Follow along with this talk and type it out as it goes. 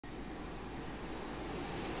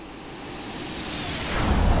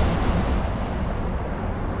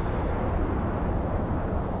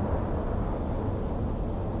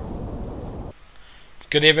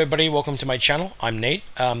Good day everybody, welcome to my channel. I'm Nate.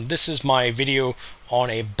 This is my video on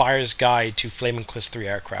a buyer's guide to Flaming Cliffs 3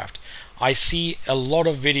 aircraft. I see a lot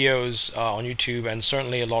of videos on YouTube and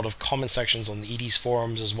certainly a lot of comment sections on the ED's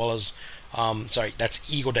forums, as well as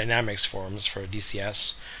that's Eagle Dynamics forums for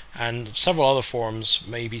DCS, and several other forums,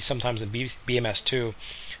 maybe sometimes in BMS too,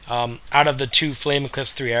 out of the two Flaming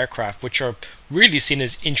Cliffs 3 aircraft, which are really seen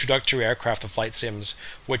as introductory aircraft of flight sims.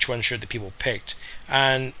 Which one should the people pick?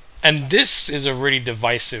 And this is a really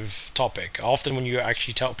divisive topic. Often when you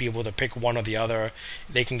actually tell people to pick one or the other,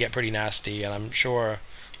 they can get pretty nasty, and I'm sure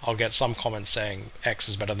I'll get some comments saying X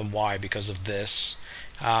is better than Y because of this.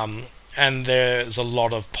 And there's a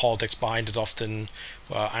lot of politics behind it, often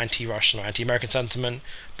anti-Russian or anti-American sentiment,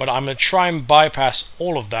 but I'm going to try and bypass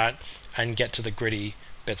all of that and get to the gritty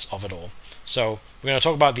bits of it all. So we're going to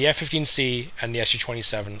talk about the F15C and the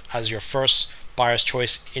SU27 as your first buyer's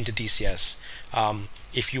choice into DCS.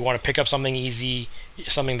 If you want to pick up something easy,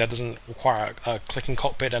 something that doesn't require a clicking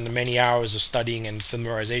cockpit and many hours of studying and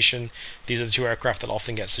familiarization, these are the two aircraft that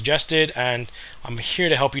often get suggested, and I'm here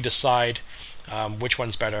to help you decide which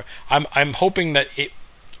one's better. I'm hoping that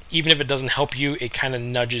even if it doesn't help you, it kind of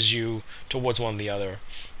nudges you towards one or the other,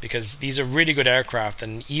 because these are really good aircraft,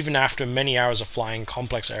 and even after many hours of flying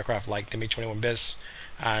complex aircraft like the MiG-21 BIS,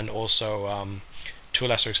 and also to a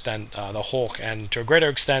lesser extent the Hawk, and to a greater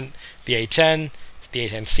extent the A-10, the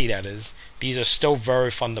A-10C that is, these are still very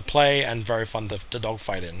fun to play and very fun to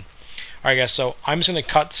dogfight in. Alright guys, so I'm just going to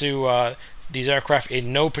cut to these aircraft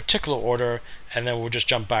in no particular order, and then we'll just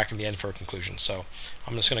jump back in the end for a conclusion. So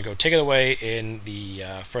I'm just going to go take it away in the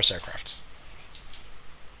first aircraft.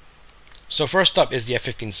 So first up is the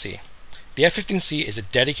F-15C. The F-15C is a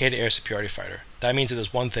dedicated air superiority fighter. That means it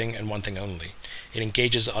does one thing and one thing only. It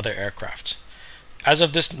engages other aircraft. As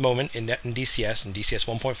of this moment in DCS and DCS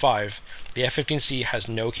 1.5, the F-15C has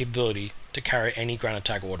no capability to carry any ground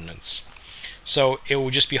attack ordnance. So it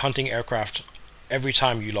will just be hunting aircraft every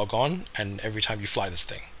time you log on and every time you fly this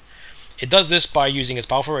thing. It does this by using its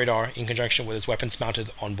powerful radar in conjunction with its weapons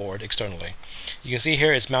mounted on board externally. You can see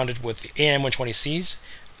here it's mounted with the AIM-120Cs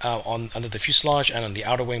under the fuselage and on the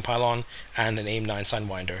outer wing pylon, and an AIM-9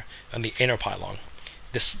 Sidewinder on the inner pylon.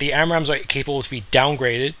 The AMRAAMs are capable to be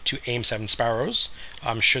downgraded to AIM-7 Sparrows,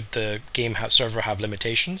 should the game server have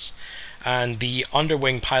limitations, and the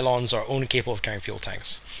underwing pylons are only capable of carrying fuel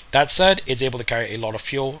tanks. That said, it's able to carry a lot of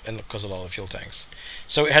fuel, and because a lot of fuel tanks.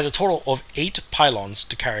 So it has a total of 8 pylons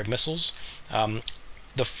to carry missiles.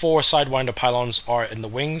 The 4 Sidewinder pylons are in the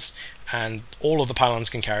wings, and all of the pylons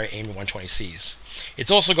can carry AIM-120Cs.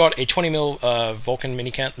 It's also got a 20mm Vulcan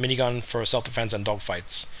minigun for self-defense and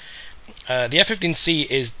dogfights. The F-15C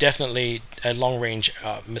is definitely a long-range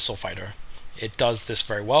missile fighter. It does this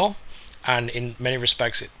very well, and in many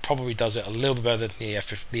respects it probably does it a little bit better than the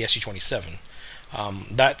SU27.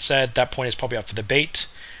 That said, that point is probably up for debate,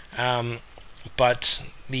 but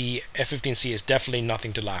the F-15C is definitely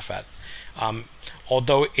nothing to laugh at.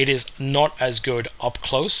 Although it is not as good up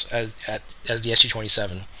close as the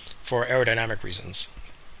SU27 for aerodynamic reasons,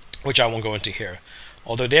 which I won't go into here.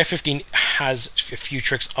 Although the F-15 has a few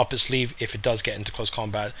tricks up its sleeve if it does get into close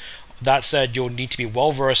combat. That said, you'll need to be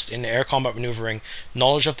well versed in air combat maneuvering,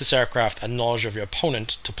 knowledge of this aircraft, and knowledge of your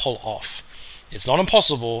opponent to pull off. It's not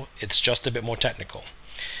impossible, it's just a bit more technical.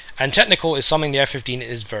 And technical is something the F-15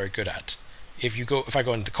 is very good at. If I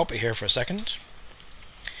go into the cockpit here for a second,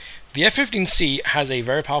 the F-15C has a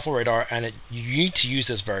very powerful radar, and you need to use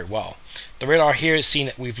this very well. The radar here is seen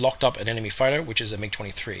that we've locked up an enemy fighter, which is a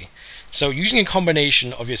MiG-23. So using a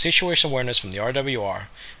combination of your situation awareness from the RWR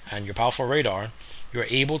and your powerful radar, you're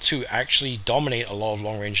able to actually dominate a lot of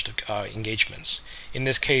long-range engagements. In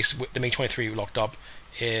this case, with the MiG-23 locked up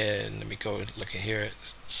in, let me go look at here,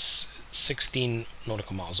 16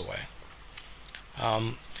 nautical miles away.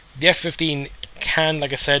 The F-15 can,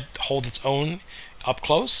 like I said, hold its own up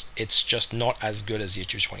close. It's just not as good as the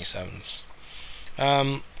SU-27s.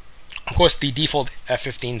 Of course, the default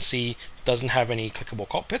F-15C doesn't have any clickable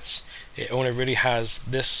cockpits. It only really has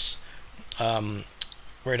this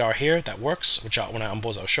radar here that works, which when I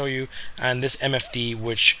unpause I'll show you, and this MFD,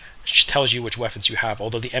 which tells you which weapons you have,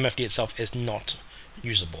 although the MFD itself is not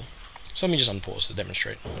usable. So let me just unpause to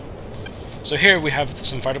demonstrate. So here we have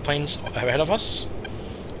some fighter planes ahead of us,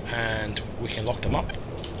 and we can lock them up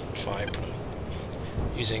if I put them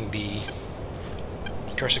using the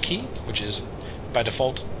cursor key, which is by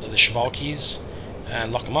default the Cheval keys,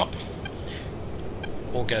 and lock them up.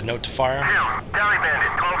 We'll get a note to fire.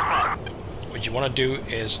 What you want to do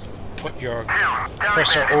is put your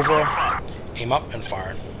cursor over, aim up, and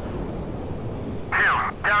fire.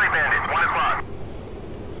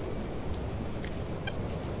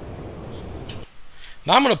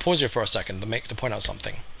 Now I'm going to pause here for a second to point out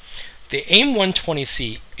something. The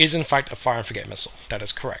AIM-120C is in fact a fire and forget missile. That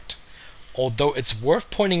is correct. Although it's worth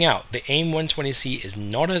pointing out, the AIM-120C is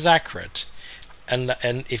not as accurate and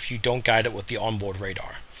if you don't guide it with the onboard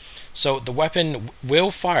radar. So the weapon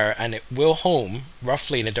will fire and it will home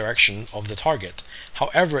roughly in the direction of the target.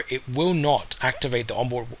 However, it will not activate the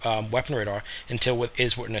onboard weapon radar until it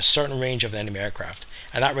is within a certain range of the enemy aircraft.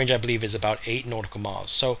 And that range, I believe, is about 8 nautical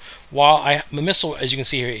miles. So while the missile, as you can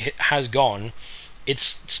see here, has gone, it's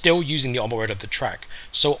still using the onboard radar to track.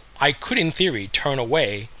 So I could, in theory, turn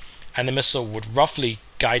away and the missile would roughly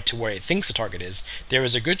guide to where it thinks the target is. There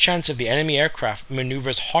is a good chance if the enemy aircraft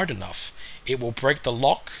maneuvers hard enough, it will break the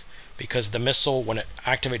lock, because the missile, when it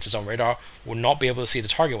activates its own radar, will not be able to see the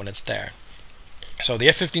target when it's there. So the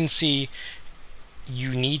F-15C,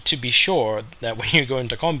 you need to be sure that when you go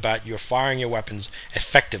into combat, you're firing your weapons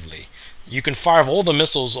effectively. You can fire all the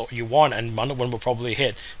missiles you want and one will probably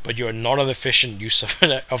hit, but you're not an efficient use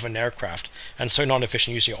of an aircraft, and so not an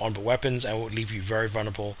efficient use of your onboard weapons, and will leave you very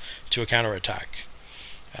vulnerable to a counterattack.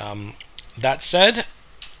 That said,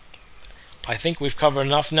 I think we've covered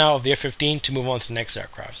enough now of the F-15 to move on to the next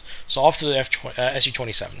aircraft. So after the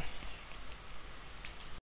SU27.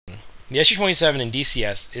 The SU27 in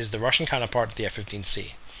DCS is the Russian counterpart of the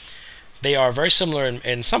F-15C. They are very similar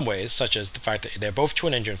in some ways, such as the fact that they're both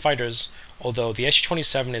twin-engine fighters, although the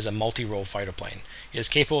SU-27 is a multi-role fighter plane. It is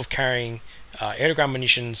capable of carrying air-to-ground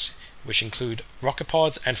munitions, which include rocket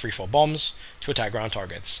pods and free-fall bombs, to attack ground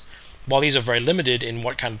targets. While these are very limited in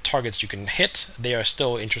what kind of targets you can hit, they are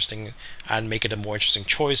still interesting and make it a more interesting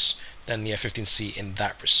choice than the F-15C in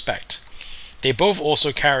that respect. They both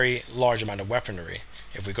also carry large amount of weaponry.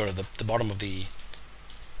 If we go to the bottom of the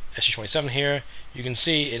SU-27 here, you can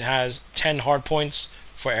see it has 10 hardpoints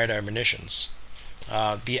for air-to-air munitions.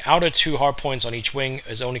 The outer 2 hardpoints on each wing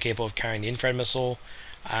is only capable of carrying the infrared missile,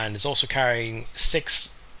 and it's also carrying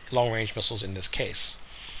 6 long-range missiles in this case.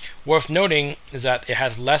 Worth noting is that it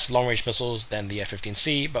has less long-range missiles than the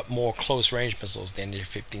F-15C, but more close-range missiles than the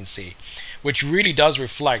F-15C, which really does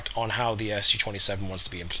reflect on how the SU-27 wants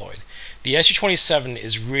to be employed. The SU-27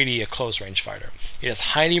 is really a close-range fighter. It is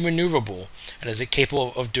highly maneuverable and is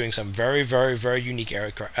capable of doing some very, very, very unique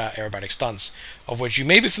aerobatic stunts, of which you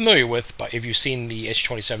may be familiar with, but if you've seen the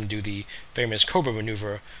SU-27 do the famous Cobra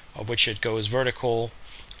maneuver, of which it goes vertical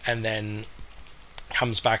and then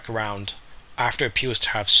comes back around after it appears to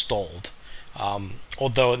have stalled,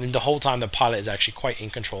 although the whole time the pilot is actually quite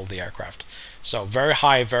in control of the aircraft. So very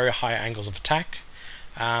high angles of attack,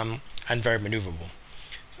 and very maneuverable.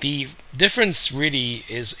 The difference really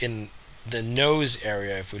is in the nose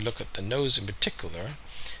area. If we look at the nose in particular,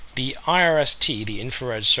 the IRST, the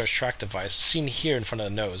infrared search track device, seen here in front of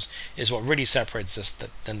the nose, is what really separates this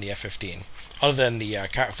than the F-15, other than the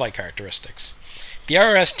flight characteristics. The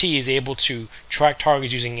IRST is able to track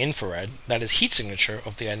targets using infrared, that is heat signature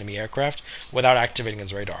of the enemy aircraft, without activating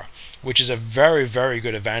its radar, which is a very, very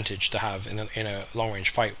good advantage to have in a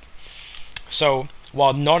long-range fight. So,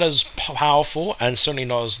 while not as powerful and certainly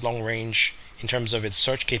not as long-range in terms of its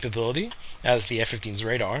search capability as the F-15's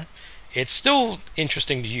radar, it's still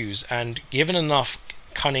interesting to use, and given enough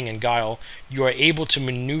cunning and guile, you are able to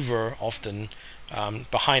maneuver often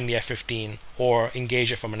behind the F-15 or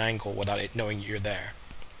engage it from an angle without it knowing you're there.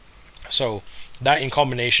 So that in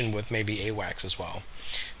combination with maybe AWACS as well.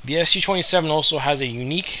 The SU-27 also has a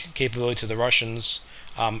unique capability to the Russians,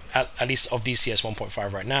 at least of DCS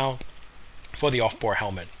 1.5 right now, for the off-bore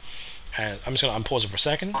helmet. And I'm just going to unpause it for a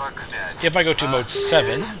second. If I go to mode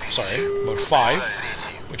 5,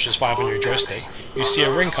 which is 5 on your joystick, you see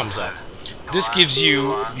a ring comes up. This gives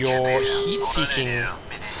you your heat-seeking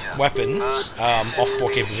weapons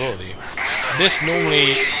off-bore capability. This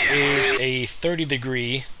normally is a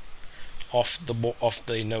 30-degree off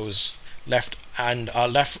the nose, left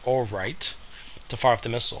or right, to fire off the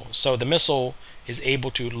missile. So the missile is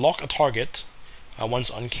able to lock a target once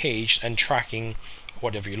uncaged and tracking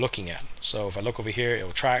whatever you're looking at. So if I look over here, it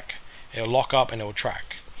will track, it will lock up, and it will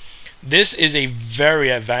track. This is a very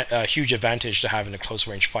huge advantage to have in a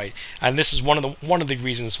close-range fight, and this is one of the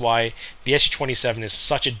reasons why the SU-27 is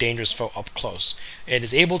such a dangerous foe up close. It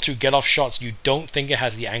is able to get off shots you don't think it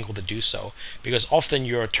has the angle to do so, because often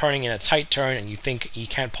you're turning in a tight turn and you think you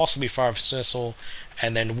can't possibly fire a missile,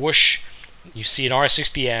 and then whoosh, you see an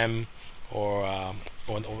R-60M or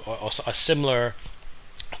a similar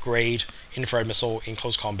grade infrared missile in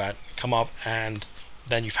close combat come up, and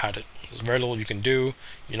then you've had it. There's very little you can do.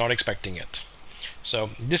 You're not expecting it. So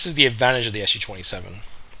this is the advantage of the SU-27.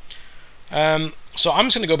 So I'm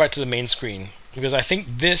just going to go back to the main screen, because I think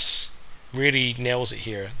this really nails it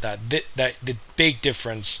here, that the big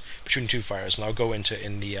difference between two fighters, and I'll go into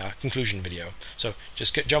in the conclusion video. So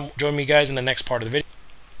just join me guys in the next part of the video.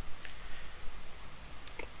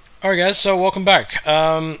 Alright guys, so welcome back.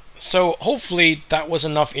 So hopefully that was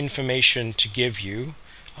enough information to give you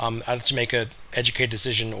either to make an educated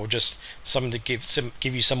decision, or just something to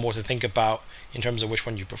give you some more to think about in terms of which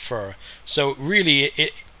one you prefer. So really,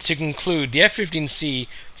 to conclude, the F-15C,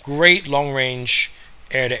 great long-range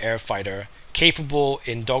air-to-air fighter, capable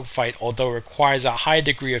in dogfight, although requires a high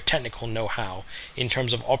degree of technical know-how in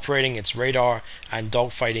terms of operating its radar and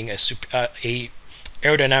dogfighting a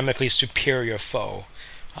aerodynamically superior foe.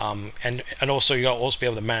 And also you'll also be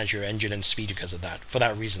able to manage your engine and speed because of that. For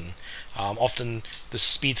that reason, often the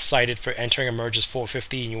speed cited for entering and merge is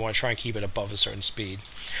 450, and you want to try and keep it above a certain speed.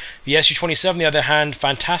 The SU27, on the other hand,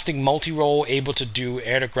 fantastic multi-role, able to do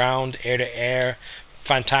air-to-ground, air-to-air,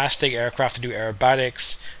 fantastic aircraft to do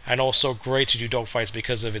aerobatics, and also great to do dogfights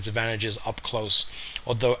because of its advantages up close,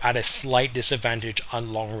 although at a slight disadvantage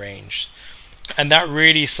on long range. And that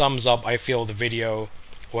really sums up, I feel, the video,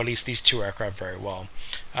 or at least these two aircraft, very well.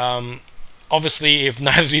 Obviously, if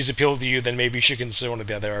neither of these appeal to you, then maybe you should consider one of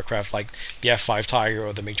the other aircraft, like the F5 Tiger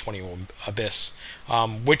or the MiG-21 Abyss,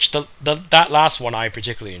 which that last one I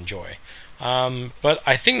particularly enjoy. But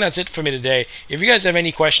I think that's it for me today. If you guys have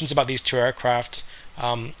any questions about these two aircraft,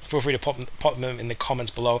 feel free to pop them in the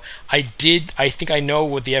comments below. I think I know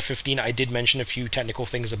with the F-15, I did mention a few technical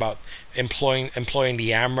things about employing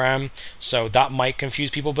the AMRAAM, so that might confuse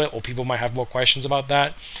people a bit, or people might have more questions about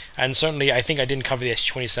that. And certainly, I think I didn't cover the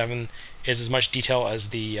SU27 as much detail as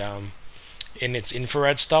the in its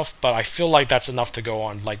infrared stuff, but I feel like that's enough to go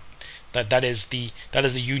on. Like that is the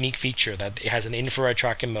unique feature, that it has an infrared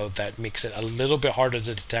tracking mode that makes it a little bit harder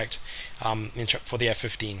to detect for the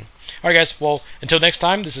F-15. Alright guys, well, until next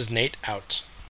time, this is Nate out.